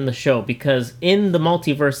showed that in the show, because in the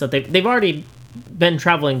multiverse that they've already been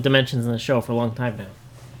traveling dimensions in the show for a long time now,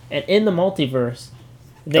 and in the multiverse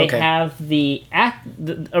they Okay. have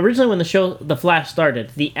originally when the Flash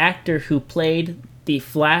started, the actor who played the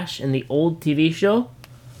Flash in the old TV show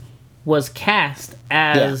was cast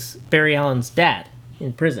as Barry Allen's dad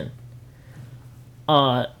in prison.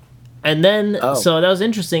 And then, so that was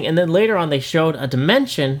interesting. And then later on, they showed a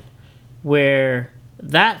dimension where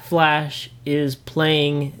that Flash is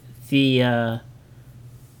playing the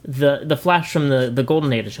Flash from the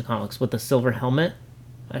Golden Age of comics with the silver helmet.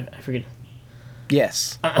 I forget.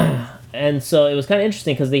 Yes. And so it was kind of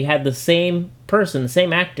interesting because they had the same person, the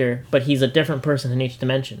same actor, but he's a different person in each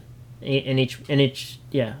dimension, in each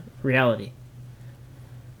reality.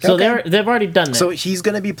 So Okay. they've already done that. So he's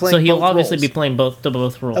going to be playing So he'll both obviously roles. be playing both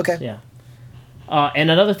roles. Okay. Yeah. And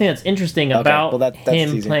another thing that's interesting about well, that's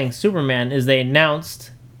him teasing. playing Superman is they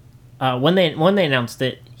announced when they announced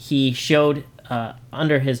it, he showed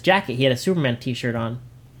under his jacket he had a Superman T-shirt on.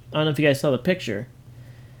 I don't know if you guys saw the picture.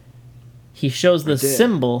 He shows the did.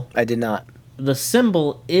 symbol. I did not. The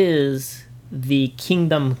symbol is the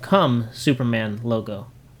Kingdom Come Superman logo.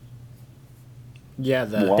 Yeah,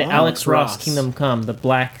 the Wow. The Alex Ross Ross. Kingdom Come, the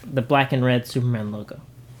black and red Superman logo.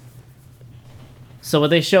 So what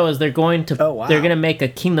they show is they're going to make a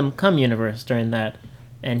Kingdom Come universe during that,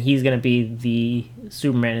 and he's going to be the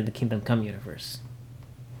Superman in the Kingdom Come universe.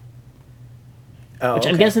 Oh, Which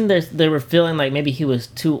I'm guessing they were feeling like maybe he was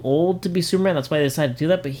too old to be Superman. That's why they decided to do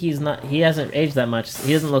that. But he's not. He hasn't aged that much.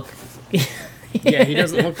 He doesn't look. Yeah, he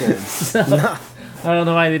doesn't look old. So, I don't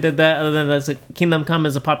know why they did that. Other than that's Kingdom Come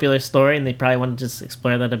is a popular story, and they probably want to just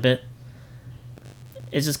explore that a bit.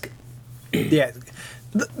 It's just Yeah.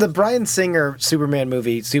 The Bryan Singer Superman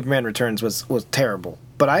movie, Superman Returns, was terrible.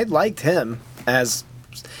 But I liked him as...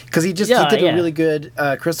 Because he did a really good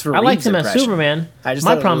Christopher I Reeves liked him impression. as Superman. I just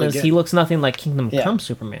My thought it was problem really is good. he looks nothing like Kingdom Yeah. Come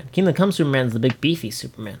Superman. Kingdom Come Superman's the big beefy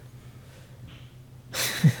Superman.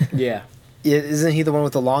 Yeah. Yeah, isn't he the one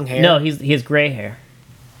with the long hair? No, he has gray hair.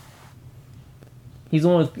 He's the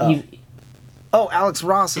one with he's, Oh, Alex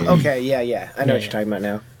Ross. Okay, yeah. I know Yeah, what you're yeah. talking about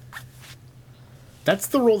now. That's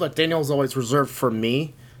the role that Daniel's always reserved for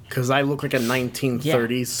me, because I look like a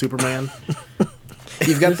 1930s Superman.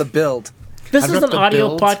 You've got the build. This I've is got an the audio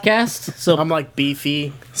build. podcast, so I'm like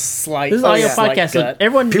beefy, slight. this is an audio yeah. slight podcast. So gut.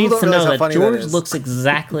 everyone People needs don't to realize know how that funny that George is. looks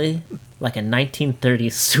exactly like a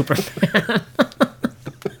 1930s Superman.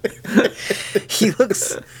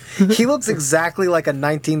 He looks exactly like a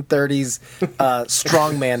 1930s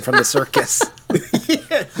strongman from the circus,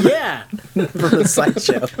 Yeah. from the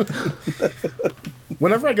sideshow.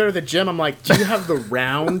 Whenever I go to the gym, I'm like, do you have the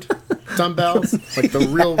round dumbbells? Like the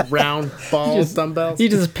real round ball dumbbells? You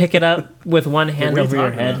just pick it up with one hand What are you over your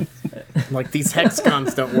talking head. about? Like these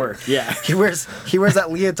hexagons don't work. Yeah. He wears that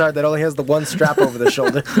leotard that only has the one strap over the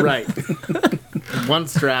shoulder. Right. One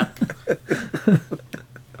strap.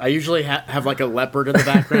 I usually have like a leopard in the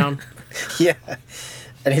background. Yeah,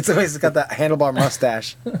 and he's always got that handlebar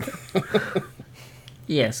mustache.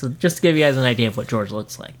 Yeah, so just to give you guys an idea of what George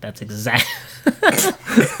looks like, that's exact.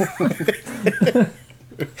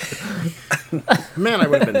 Man, I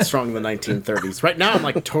would have been strong in the 1930s. Right now, I'm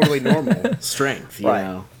like totally normal strength, you Right.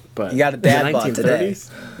 know. But You got a dad the bod today.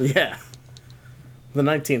 1930s? Yeah. The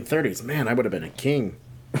 1930s, man, I would have been a king.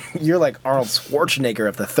 You're like Arnold Schwarzenegger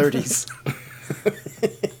of the 30s.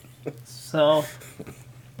 So,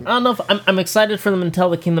 I don't know if I'm excited for them to tell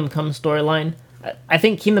the Kingdom Come storyline. I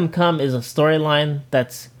think Kingdom Come is a storyline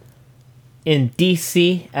that's in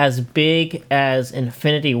DC as big as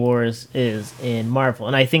Infinity Wars is in Marvel.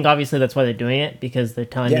 And I think obviously that's why they're doing it, because they're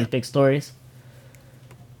telling Yeah. these big stories.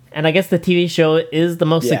 And I guess the TV show is the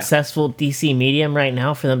most Yeah. successful DC medium right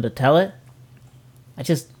now for them to tell it.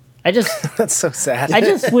 I just That's so sad. I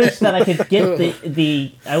just wish that I could get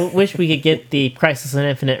the I wish we could get the Crisis on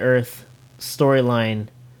Infinite Earth storyline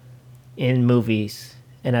in movies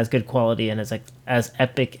and as good quality and as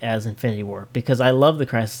epic as Infinity War, because I love the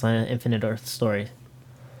Crisis on Infinite Earth story.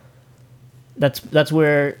 That's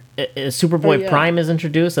where Superboy Prime is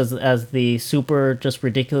introduced as the super just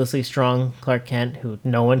ridiculously strong Clark Kent who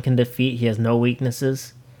no one can defeat. He has no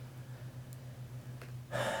weaknesses.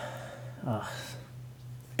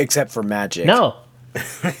 Except for magic. No.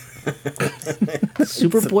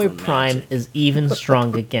 Superboy Prime is even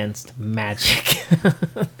strong against magic.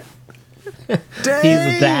 Dang!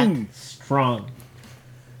 He's that strong.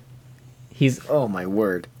 He's Oh my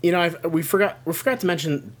word. You know, we forgot to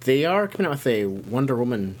mention they are coming out with a Wonder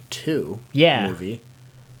Woman 2 Yeah. movie.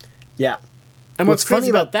 Yeah. And what's funny crazy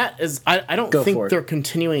about that is I don't Go for think it. they're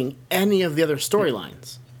continuing any of the other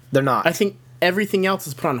storylines. They're not. I think everything else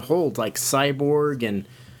is put on hold, like Cyborg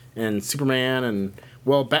and Superman, and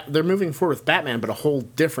they're moving forward with Batman, but a whole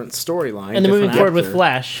different storyline. and they're moving different forward with actor.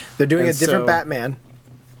 Flash. They're doing And a different so- Batman.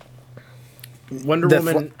 Wonder The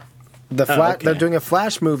Woman. They're okay. doing a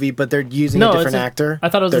Flash movie, but they're using No, a it's different actor. I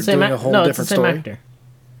thought it was They're the same doing actor. a whole No, it's the different same story. actor.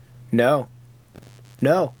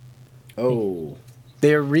 No. Oh.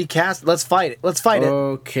 They're recast. Let's fight it. Let's fight it.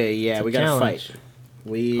 Okay, yeah, we gotta challenge. fight.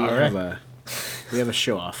 We All have right. a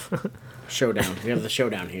show off. Showdown. We have the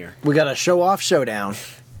showdown here. We got a show off showdown.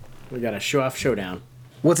 We got a show off showdown.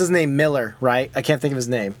 What's his name? Miller, right? I can't think of his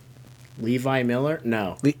name. Levi Miller?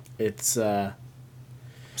 No. Le- It's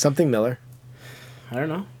Something Miller. I don't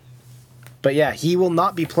know. But yeah, he will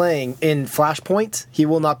not be playing in Flashpoint. He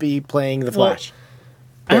will not be playing the Flash.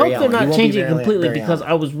 I hope Barry they're Allen. He not won't be changing it Barry- completely Barry because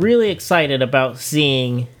Allen. I was really excited about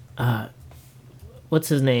seeing, what's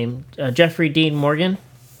his name? Jeffrey Dean Morgan,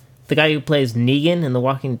 the guy who plays Negan in The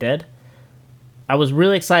Walking Dead. I was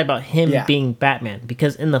really excited about him Yeah. being Batman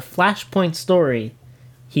because in the Flashpoint story,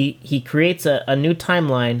 he creates a new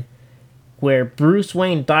timeline where Bruce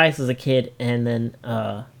Wayne dies as a kid and then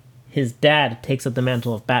his dad takes up the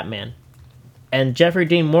mantle of Batman. And Jeffrey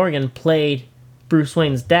Dean Morgan played Bruce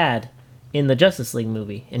Wayne's dad in the Justice League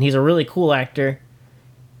movie, and he's a really cool actor.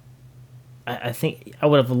 I think I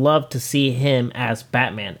would have loved to see him as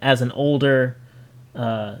Batman, as an older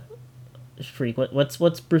freak.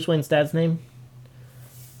 What's Bruce Wayne's dad's name?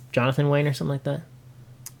 Jonathan Wayne or something like that.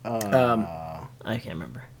 I can't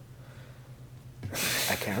remember.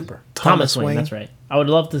 I can't remember. Thomas Wayne. That's right. I would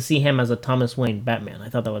love to see him as a Thomas Wayne Batman. I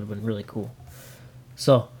thought that would have been really cool.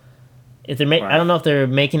 So, if they're I don't know if they're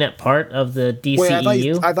making it part of the DCEU. Wait,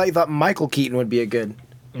 I thought you thought Michael Keaton would be a good.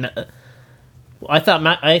 I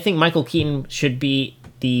think Michael Keaton should be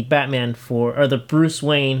the Batman or the Bruce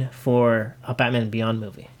Wayne for a Batman Beyond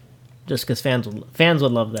movie, just because fans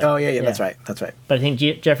would love that. Oh yeah, that's right. That's right. But I think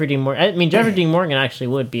Jeffrey Dean Morgan. I mean, Jeffrey Dean Morgan actually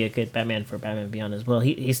would be a good Batman for Batman Beyond as well.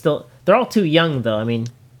 He's still. They're all too young though. I mean,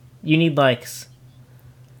 you need like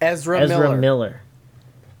Ezra Miller.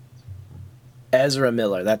 Ezra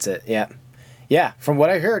Miller. That's it. Yeah. Yeah. From what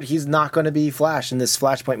I heard, he's not going to be Flash in this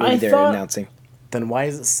Flashpoint movie they're announcing. Then why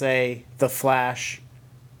does it say The Flash,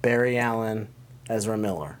 Barry Allen, Ezra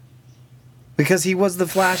Miller? Because he was the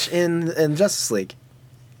Flash in Justice League.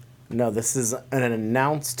 No, this is an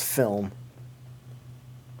announced film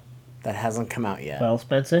that hasn't come out yet. Well,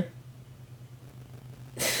 Spencer.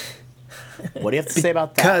 What do you have to say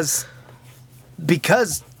about that?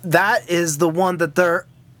 Because that is the one that they're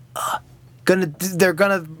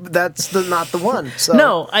that's not the one. So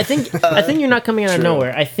No, I think you're not coming out of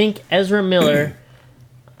nowhere. I think Ezra Miller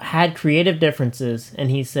had creative differences, and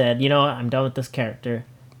he said, "You know what? I'm done with this character."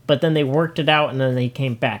 But then they worked it out, and then he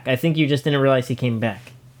came back. I think you just didn't realize he came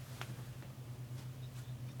back.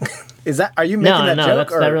 are you making that joke?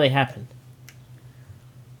 That really happened.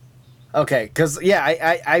 Okay, because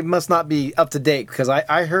I must not be up to date because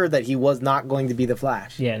I heard that he was not going to be the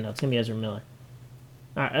Flash. Yeah, no, it's gonna be Ezra Miller.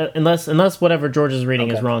 Unless whatever George is reading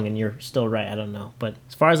is Okay. wrong and you're still right, I don't know. But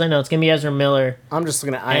as far as I know, it's gonna be Ezra Miller. I'm just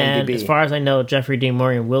looking at And IMDb. as far as I know, Jeffrey Dean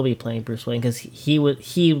Morgan will be playing Bruce Wayne because he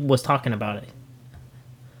was talking about it.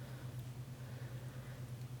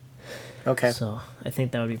 Okay. So I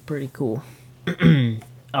think that would be pretty cool.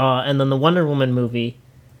 And then the Wonder Woman movie,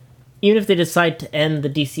 even if they decide to end the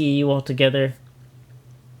DCEU altogether,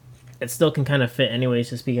 it still can kind of fit anyways,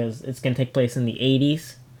 just because it's going to take place in the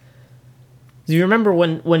 80s. Do you remember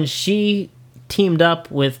when she teamed up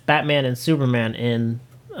with Batman and Superman in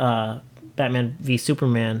Batman v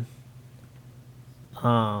Superman?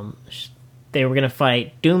 They were going to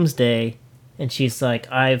fight Doomsday, and she's like,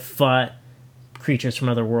 I've fought creatures from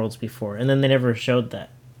other worlds before, and then they never showed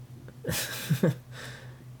that.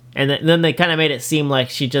 And then they kind of made it seem like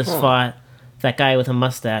she just fought that guy with a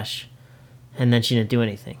mustache, and then she didn't do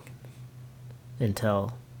anything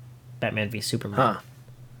until Batman v Superman. Huh.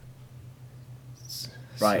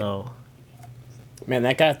 Right. So, Man,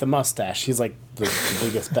 that guy with the mustache, he's like the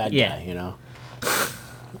biggest bad Yeah. guy, you know?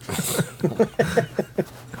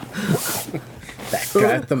 That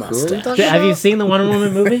guy with the mustache. have you seen the Wonder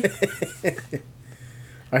Woman movie?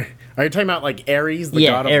 Are you talking about like Ares, the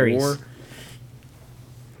Yeah, god of Ares. war?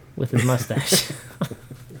 With his mustache.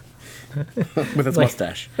 With his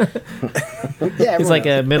mustache. Yeah, He's like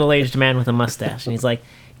a middle-aged man with a mustache, and he's like,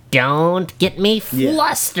 "Don't get me Yeah.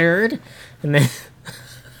 flustered." And then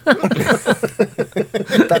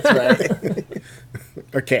That's right.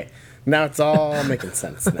 Okay, now it's all making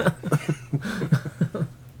sense now.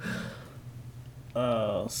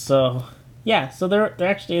 so there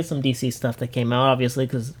actually is some DC stuff that came out, obviously,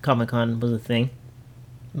 because Comic-Con was a thing,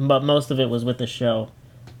 but most of it was with the show.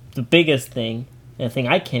 The biggest thing, and the thing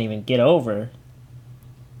I can't even get over,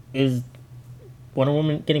 is Wonder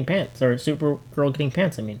Woman getting pants, or Supergirl getting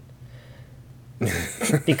pants. I mean,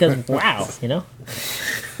 because wow, you know.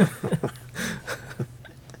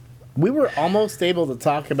 We were almost able to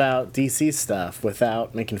talk about DC stuff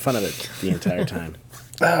without making fun of it the entire time.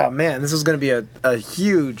 Oh man, this was going to be a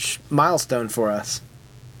huge milestone for us,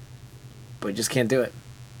 but we just can't do it.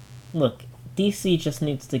 Look, DC just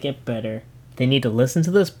needs to get better. They need to listen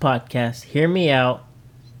to this podcast, hear me out,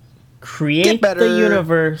 create Get better. the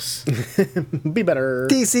universe, Be better.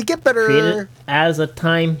 DC, get create better. it as a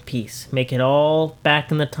timepiece. Make it all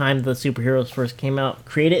back in the time the superheroes first came out.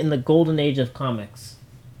 Create it in the golden age of comics.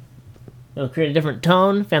 It'll create a different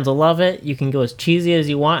tone. Fans will love it. You can go as cheesy as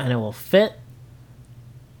you want, and it will fit.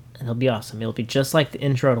 And it'll be awesome. It'll be just like the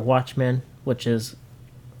intro to Watchmen, which is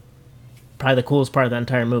probably the coolest part of the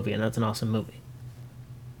entire movie, and that's an awesome movie.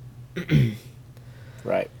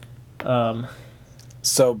 Right.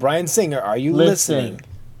 So, Brian Singer, are you Listen, listening?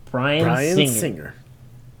 Brian Singer.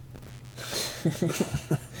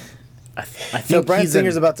 I think No, Brian he's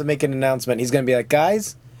Singer's about to make an announcement. He's going to be like,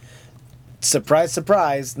 guys, surprise,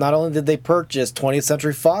 surprise. Not only did they purchase 20th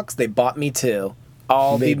Century Fox, they bought me too.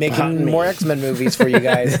 I'll They be bought making me. more X-Men movies for you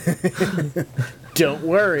guys. Don't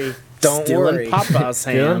worry. Don't Still worry. in Papa's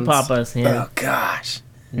hands. Dylan Papa's hand. Oh, gosh.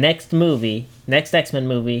 Next X-Men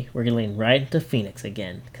movie, we're going to lean right into Phoenix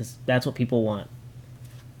again, because that's what people want.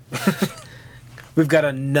 We've got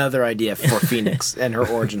another idea for Phoenix and her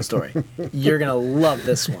origin story. You're going to love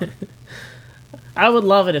this one. I would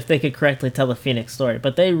love it if they could correctly tell the Phoenix story,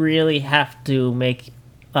 but they really have to make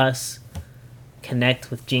us connect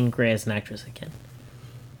with Jean Grey as an actress again.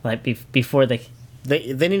 Like, before they...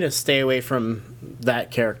 They need to stay away from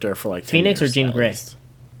that character for like 10 Phoenix or years, Jean at Grey? least.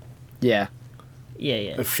 Yeah.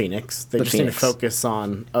 Yeah. Phoenix. They The just Phoenix. need to focus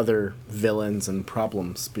on other villains and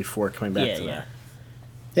problems before coming back to that.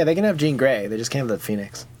 Yeah, they can have Jean Grey. They just can't have the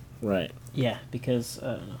Phoenix. Right. Yeah, because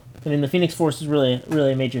I mean, the Phoenix Force is really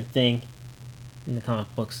a major thing in the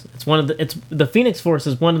comic books. The Phoenix Force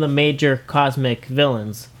is one of the major cosmic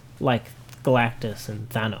villains, like Galactus and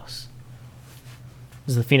Thanos.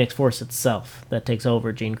 It's the Phoenix Force itself that takes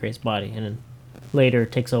over Jean Grey's body, and then later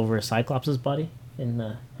takes over Cyclops' body in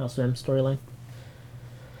the House of M storyline.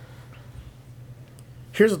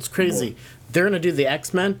 Here's what's crazy. They're going to do the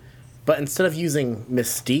X-Men, but instead of using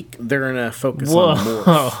Mystique, they're going to focus on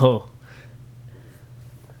Morph. Whoa!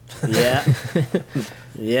 Yeah.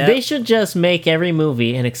 Yeah. They should just make every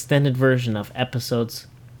movie an extended version of episodes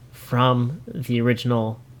from the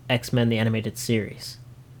original X-Men the Animated Series.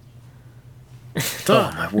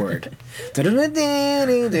 Oh, my word. They're going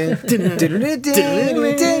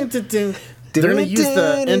to use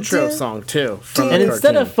the intro song, too. From the And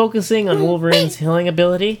instead cartoon. of focusing on Wolverine's healing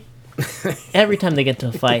ability, every time they get to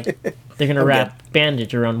a fight, they're going to wrap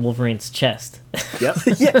bandage around Wolverine's chest. Yep.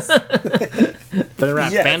 Yes. They're going to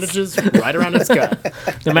wrap Yes. bandages right around his gut.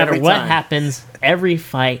 No matter Every what time. happens, every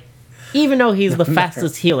fight, even though he's the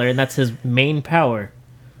fastest healer and that's his main power,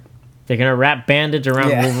 they're going to wrap bandage around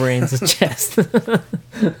Yeah. Wolverine's chest.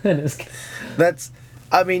 And his- That's,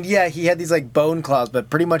 I mean, yeah, he had these like bone claws, but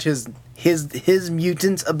pretty much his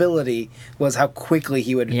mutant ability was how quickly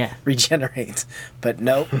he would Yeah. regenerate. But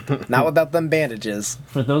nope, not without them bandages.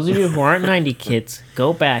 For those of you who aren't 90 kids,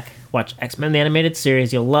 go back, watch X-Men the Animated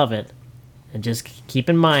Series, you'll love it. And just keep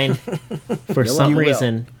in mind, for some You will.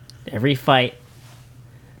 reason, every fight,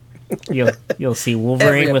 you'll see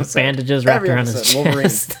Wolverine Every with episode. bandages wrapped Every around his episode, Wolverine.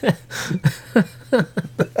 chest.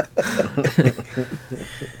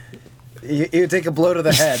 He would take a blow to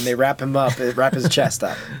the head and they wrap him up, wrap his chest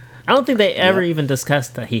up. I don't think they ever even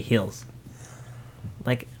discussed that he heals.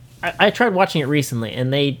 Like, I tried watching it recently,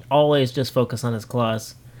 and they always just focus on his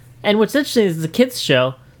claws. And what's interesting is it's a kid's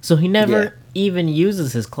show, so he never even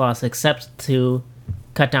uses his claws except to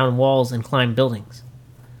cut down walls and climb buildings.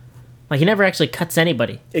 Like, he never actually cuts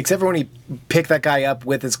anybody. Except for when he picked that guy up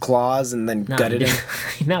with his claws and then No, gutted he him,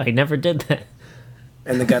 didn't. No, he never did that.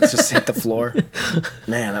 and the guts just hit the floor.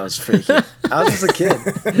 Man, that was freaky. I was just a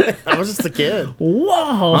kid. I was just a kid.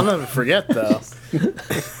 Whoa! I'll never forget, though.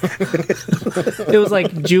 It was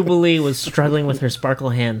like Jubilee was struggling with her sparkle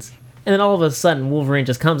hands. And then all of a sudden, Wolverine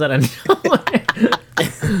just comes out of nowhere.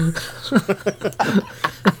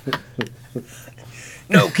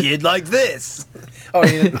 No kid like this. Oh,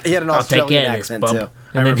 he had an take Australian care of this, accent, bub. too.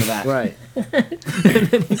 I remember that. Right.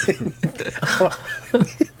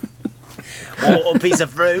 Oh, a piece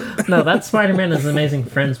of fruit. No, that's Spider-Man is Amazing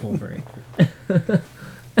Friends Wolverine.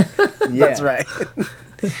 That's right.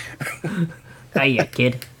 Hiya,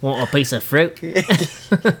 kid. Want a piece of fruit? He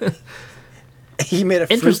made a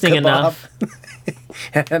fruit Interesting kebab enough.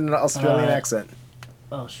 and had an Australian accent.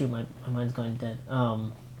 Oh, shoot, my mind's going dead.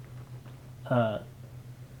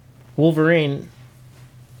 Wolverine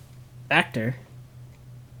actor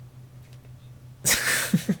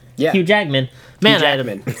Yeah. Hugh Jackman. Man,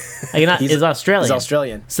 Jackman. is Australian. He's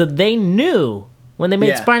Australian. So they knew when they made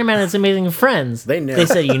Yeah. Spider-Man and His Amazing Friends. They knew. They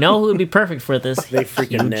said, you know who would be perfect for this? They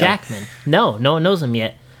freaking Hugh knew. Jackman. No one knows him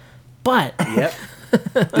yet. But Yep.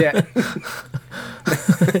 Yeah.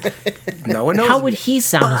 No one knows. how would he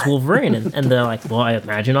sound as Wolverine? And they're like, well, I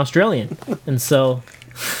imagine Australian. And so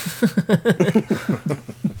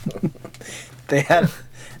They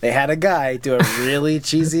had a guy do a really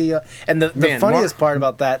cheesy, and the Man, funniest part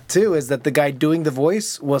about that too is that the guy doing the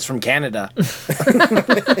voice was from Canada.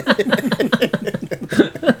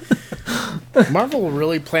 Marvel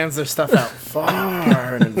really plans their stuff out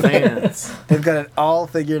far in advance. They've got it all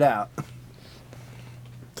figured out.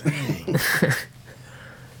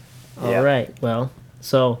 all right. Well,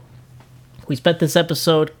 so we spent this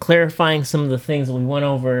episode clarifying some of the things that we went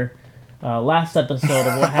over last episode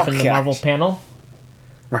of what happened in the Marvel gosh. panel.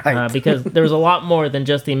 Right. Because there was a lot more than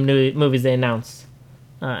just the movies they announced.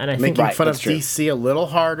 And I think Making Right, fun of that's true. DC a little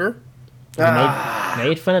harder. we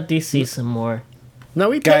made fun of DC some more. No,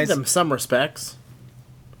 we paid Guys. them some respects.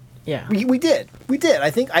 Yeah. we did. I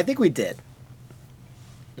think we did.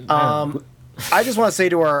 I just want to say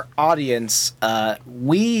to our audience,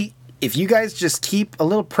 if you guys just keep a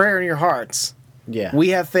little prayer in your hearts, Yeah. we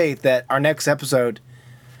have faith that our next episode,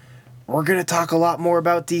 we're gonna talk a lot more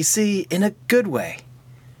about DC in a good way.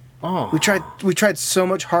 Oh. We tried so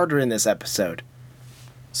much harder in this episode.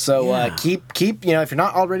 So Yeah. keep if you're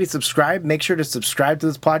not already subscribed, make sure to subscribe to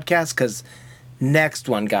this podcast, because next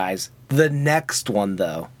one, guys, the next one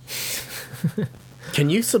though. Can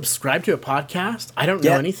you subscribe to a podcast? I don't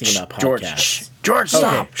know anything shh, about podcasts. George,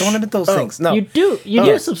 stop! Okay. Don't admit those things. No, You do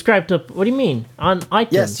Yeah. subscribe to, what do you mean? On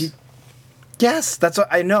iTunes? Yes, that's what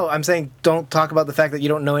I know. I'm saying don't talk about the fact that you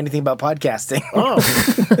don't know anything about podcasting. Oh.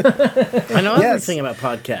 I know Yes. everything about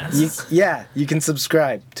podcasts. You can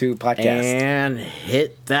subscribe to podcasts. And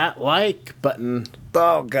hit that like button.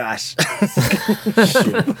 Oh gosh,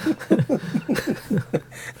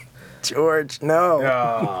 George,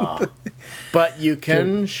 no. But you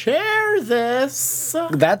can share this.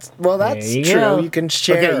 That's There you true. go. You can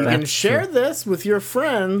share. Okay, you can That's share this with your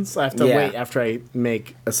friends. I have to Yeah. wait after I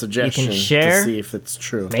make a suggestion share. to see if it's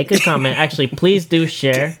true. Make a comment. Actually, please do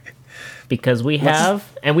share, because we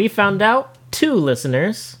found out 2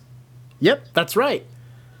 listeners. Yep, that's right.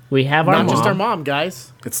 We have our Not mom, just our mom,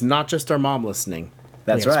 guys. It's not just our mom listening.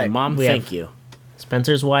 That's Yes, right. Mom, We thank have- you.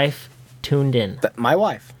 Spencer's wife, tuned in. My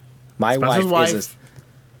wife. My Spencer's wife, wife is.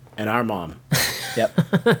 and our mom. Yep.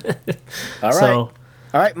 All right. So,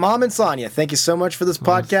 All right, Mom and Sonia, thank you so much for this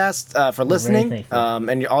podcast, for listening, thankful.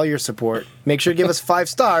 and all your support. Make sure to give us 5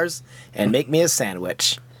 stars and make me a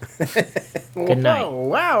sandwich. good night. Oh,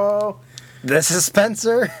 wow. This is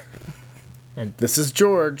Spencer. This is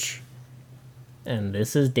George. And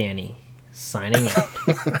this is Danny, signing out.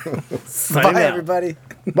 Signing Bye, out. everybody.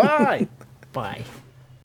 Bye. Bye.